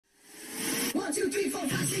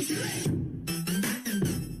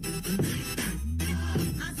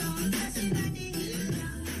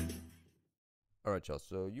Alright, y'all,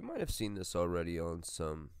 so you might have seen this already on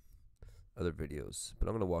some other videos, but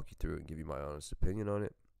I'm going to walk you through it and give you my honest opinion on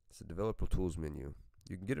it. It's a developer tools menu.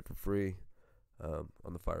 You can get it for free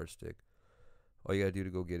on the Fire Stick. All you got to do to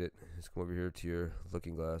go get it is come over here to your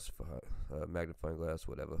looking glass, magnifying glass,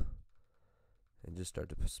 whatever, and just start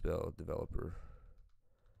to spell developer.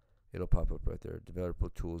 It'll pop up right there, developer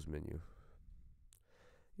tools menu.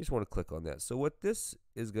 You just want to click on that. So what this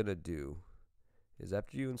is going to do is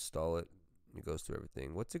after you install it, it goes through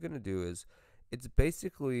everything. What's it going to do is it's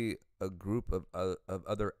basically a group of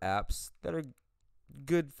other apps that are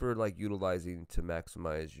good for like utilizing to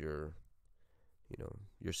maximize your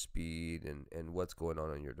your speed and what's going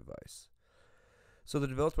on your device. So the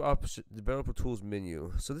developer tools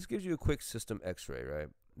menu. So this gives you a quick system x-ray, right?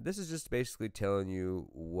 This is just basically telling you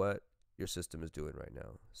what your system is doing right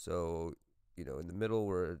now. So in the middle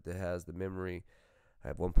where it has the memory, I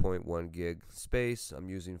have 1.1 gig space. I'm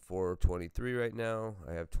using 423 right now.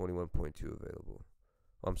 I have 21.2 available.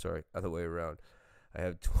 Oh, I'm sorry, other way around.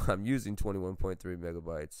 I'm using 21.3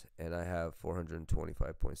 megabytes and I have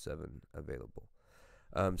 425.7 available.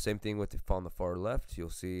 Same thing with on the far left. You'll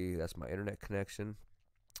see that's my internet connection.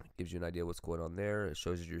 It gives you an idea what's going on there. It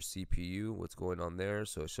shows you your CPU, what's going on there.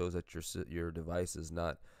 So it shows that your device is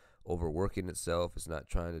not overworking itself. It's not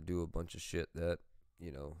trying to do a bunch of shit that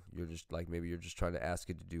you're just like, maybe you're just trying to ask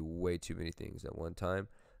it to do way too many things at one time.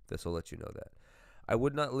 This will let you know that. I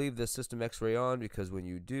would not leave the system x-ray on because when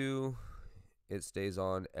you do, it stays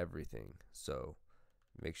on everything. So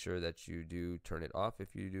make sure that you do turn it off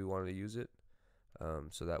if you do want to use it.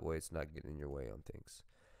 So that way it's not getting in your way on things.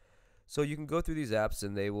 So you can go through these apps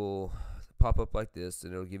and they will pop up like this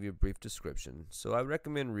and it'll give you a brief description. So I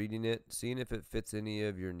recommend reading it, seeing if it fits any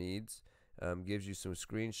of your needs. Gives you some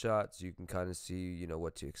screenshots. You can kind of see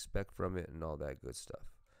what to expect from it and all that good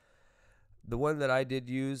stuff. The one that I did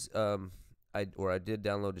use I did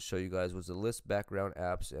download to show you guys was the list background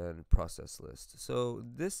apps and process list. So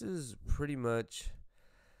this is pretty much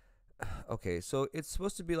okay, so it's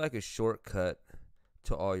supposed to be like a shortcut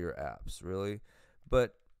to all your apps, really,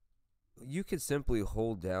 but you can simply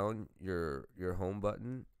hold down your home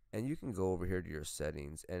button and you can go over here to your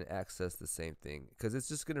settings and access the same thing because it's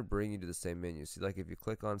just going to bring you to the same menu. See, like if you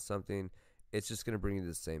click on something, it's just going to bring you to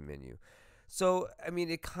the same menu. So I mean,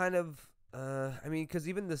 it kind of because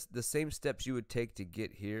even the same steps you would take to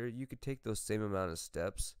get here, you could take those same amount of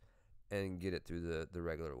steps and get it through the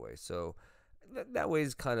regular way. So that way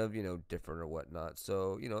is kind of different or whatnot.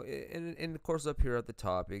 So and of course up here at the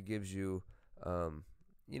top it gives you a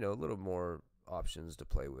little more options to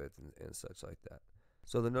play with and such like that.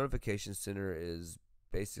 So the notification center is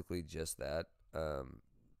basically just that.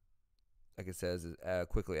 Like it says,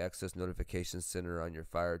 quickly access notification center on your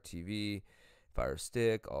Fire TV, Fire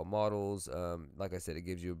Stick, all models. Like I said, it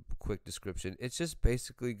gives you a quick description. It's just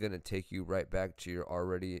basically going to take you right back to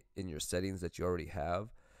your settings that you already have.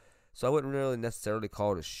 So I wouldn't really necessarily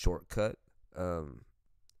call it a shortcut.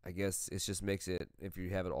 I guess it just makes it, if you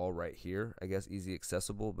have it all right here, I guess easy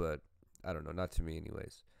accessible, but I don't know, not to me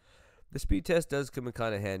anyways. The speed test does come in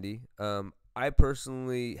kind of handy. I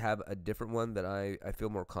personally have a different one that I feel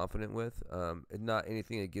more confident with. Not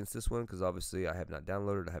anything against this one because obviously I have not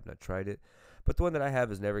downloaded it, I have not tried it. But the one that I have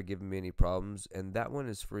has never given me any problems, and that one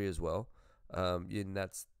is free as well. And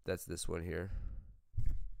that's this one here.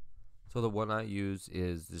 So the one I use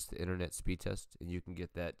is just the internet speed test, and you can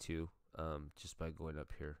get that too just by going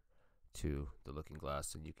up here to the looking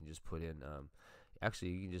glass, and you can just put in actually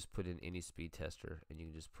you can just put in any speed tester and you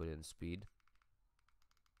can just put in speed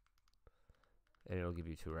and it'll give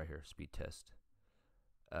you two right here, speed test.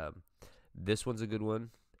 This one's a good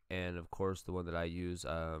one, and of course the one that I use,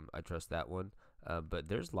 I trust that one, but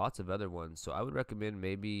there's lots of other ones, so I would recommend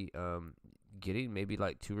maybe getting maybe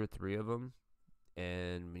like 2 or 3 of them,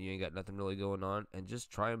 and when you ain't got nothing really going on, and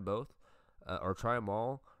just try them both or try them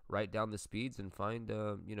all, write down the speeds and find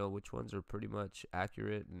which ones are pretty much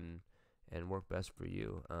accurate and work best for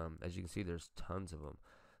you. As you can see, there's tons of them.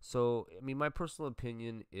 So I mean, my personal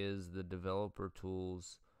opinion is the developer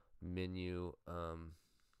tools menu,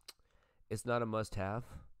 it's not a must-have.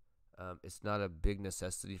 It's not a big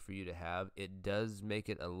necessity for you to have. It does make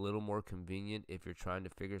it a little more convenient if you're trying to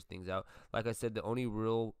figure things out. Like I said, the only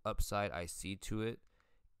real upside I see to it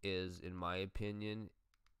is, in my opinion,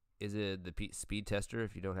 is it the speed tester.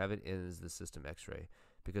 If you don't have it, is the system x-ray,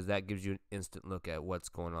 because that gives you an instant look at what's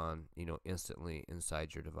going on, instantly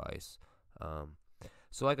inside your device.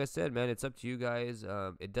 So like I said, man, it's up to you guys.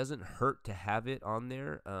 It doesn't hurt to have it on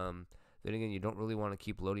there. Then again, you don't really want to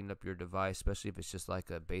keep loading up your device, especially if it's just like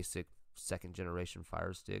a basic second generation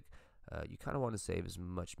Fire Stick. You kind of want to save as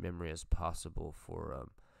much memory as possible for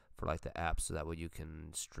like the apps, so that way you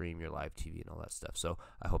can stream your live TV and all that stuff. So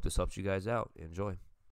I hope this helps you guys out. Enjoy.